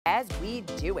as we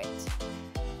do it.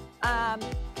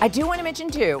 I do want to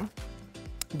mention too,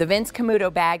 the Vince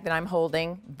Camuto bag that I'm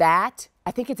holding, that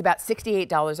I think it's about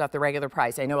 $68 off the regular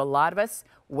price. I know a lot of us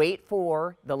wait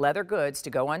for the leather goods to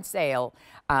go on sale.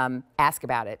 Ask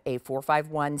about it.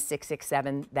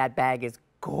 A451667. That bag is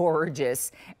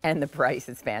gorgeous and the price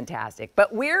is fantastic.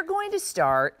 But we're going to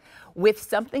start with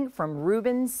something from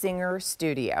Rubin Singer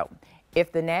Studio.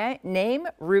 If the name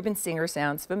Rubin Singer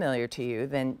sounds familiar to you,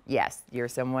 then yes, you're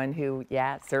someone who,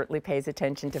 certainly pays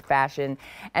attention to fashion.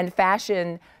 And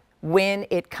fashion, when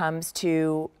it comes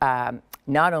to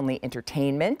not only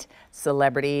entertainment,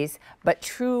 celebrities, but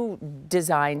true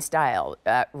design style.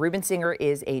 Rubin Singer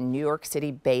is a New York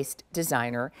City-based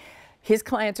designer. His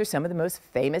clients are some of the most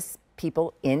famous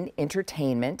people in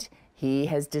entertainment. He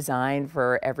has designed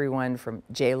for everyone from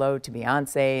J-Lo to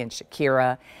Beyonce and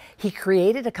Shakira. He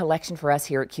created a collection for us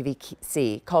here at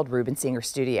QVC called Rubin Singer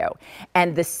Studio.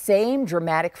 And the same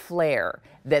dramatic flair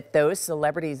that those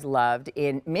celebrities loved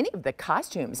in many of the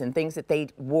costumes and things that they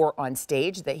wore on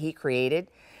stage that he created,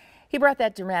 he brought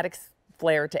that dramatic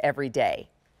flair to every day.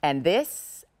 And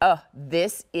this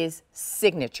is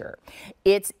signature.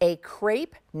 It's a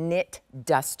crepe knit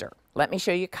duster. Let me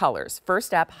show you colors.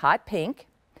 First up, hot pink.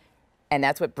 And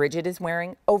that's what Bridget is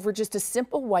wearing over just a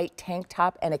simple white tank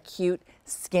top and a cute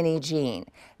skinny jean.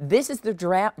 This is the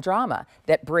drama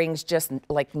that brings just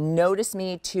like notice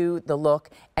me to the look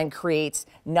and creates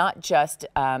not just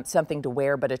something to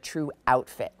wear, but a true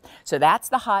outfit. So that's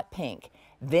the hot pink.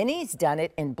 Then he's done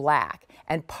it in black.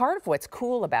 And part of what's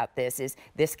cool about this is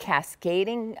this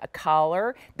cascading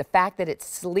collar, the fact that it's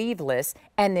sleeveless,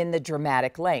 and then the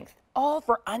dramatic length. All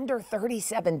for under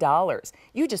 $37.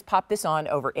 You just pop this on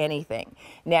over anything.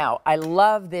 Now, I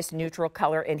love this neutral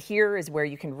color, and here is where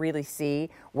you can really see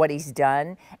what he's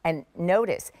done. And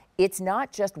notice, it's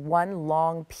not just one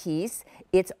long piece.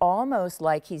 It's almost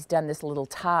like he's done this little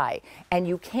tie. And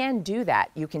you can do that.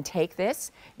 You can take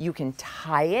this, you can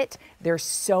tie it. There's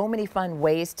so many fun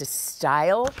ways to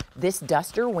style this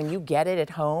duster when you get it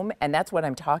at home. And that's what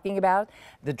I'm talking about.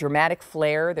 The dramatic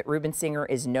flair that Rubin Singer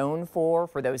is known for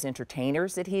those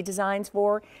entertainers that he designs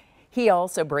for. He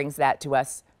also brings that to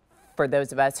us for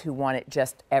those of us who want it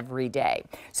just every day.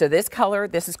 So this color,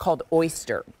 this is called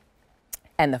Oyster.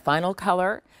 And the final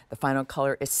color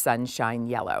is Sunshine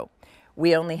Yellow.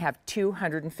 We only have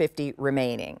 250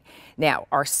 remaining. Now,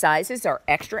 our sizes are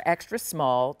extra, extra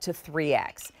small to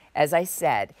 3X. As I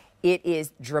said, it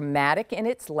is dramatic in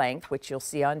its length, which you'll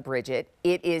see on Bridget.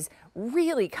 It is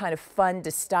really kind of fun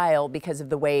to style because of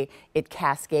the way it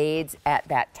cascades at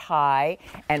that tie,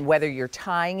 and whether you're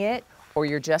tying it or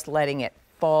you're just letting it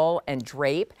fall and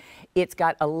drape. It's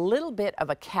got a little bit of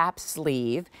a cap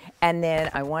sleeve, and then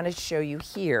I want to show you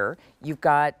here, you've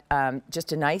got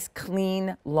just a nice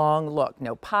clean long look.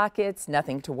 No pockets,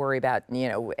 nothing to worry about, you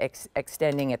know,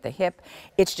 extending at the hip.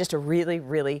 It's just a really,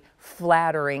 really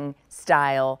flattering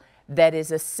style that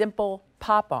is a simple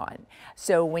pop on.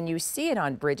 So when you see it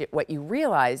on Bridget, what you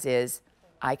realize is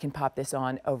I can pop this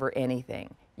on over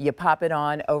anything. You pop it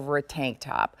on over a tank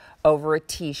top, over a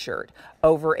t-shirt,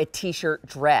 over a t-shirt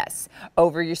dress,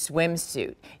 over your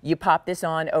swimsuit. You pop this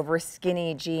on over a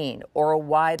skinny jean or a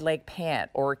wide leg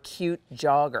pant or a cute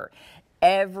jogger.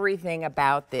 Everything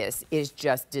about this is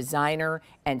just designer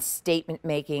and statement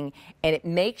making, and it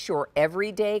makes your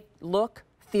everyday look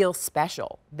feel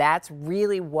special. That's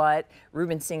really what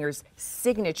Rubin Singer's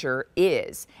signature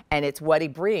is, and it's what he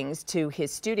brings to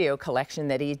his studio collection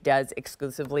that he does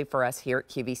exclusively for us here at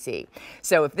QVC.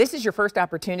 So if this is your first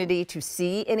opportunity to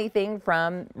see anything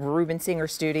from Rubin Singer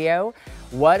Studio,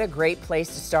 what a great place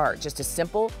to start. Just a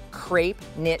simple crepe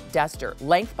knit duster.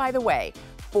 Length, by the way,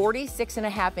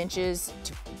 46.5 inches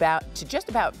to just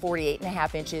about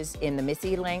 48.5 inches in the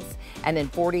midi-length, and then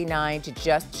 49 to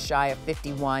just shy of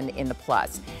 51 in the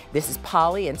plus. This is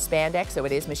poly and spandex, so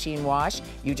it is machine wash.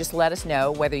 You just let us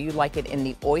know whether you like it in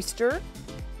the oyster.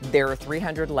 There are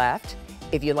 300 left.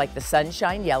 If you like the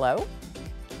sunshine yellow,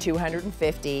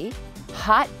 250.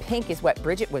 Hot pink is what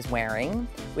Bridget was wearing.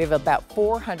 We have about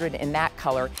 400 in that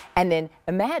color. And then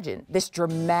imagine this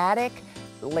dramatic,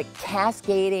 like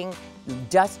cascading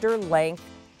duster length.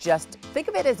 Just think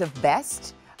of it as a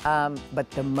vest,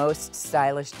 but the most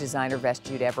stylish designer vest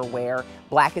you'd ever wear.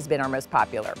 Black has been our most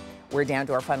popular. We're down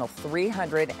to our final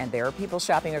 300, and there are people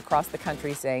shopping across the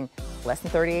country saying, less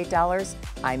than $38,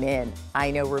 I'm in. I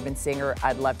know Rubin Singer.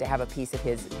 I'd love to have a piece of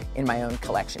his in my own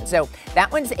collection. So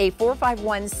that one's a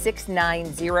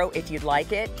 451690 if you'd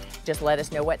like it. Just let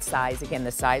us know what size. Again,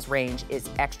 the size range is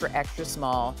extra, extra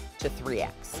small to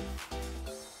 3X.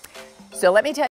 So let me tell you.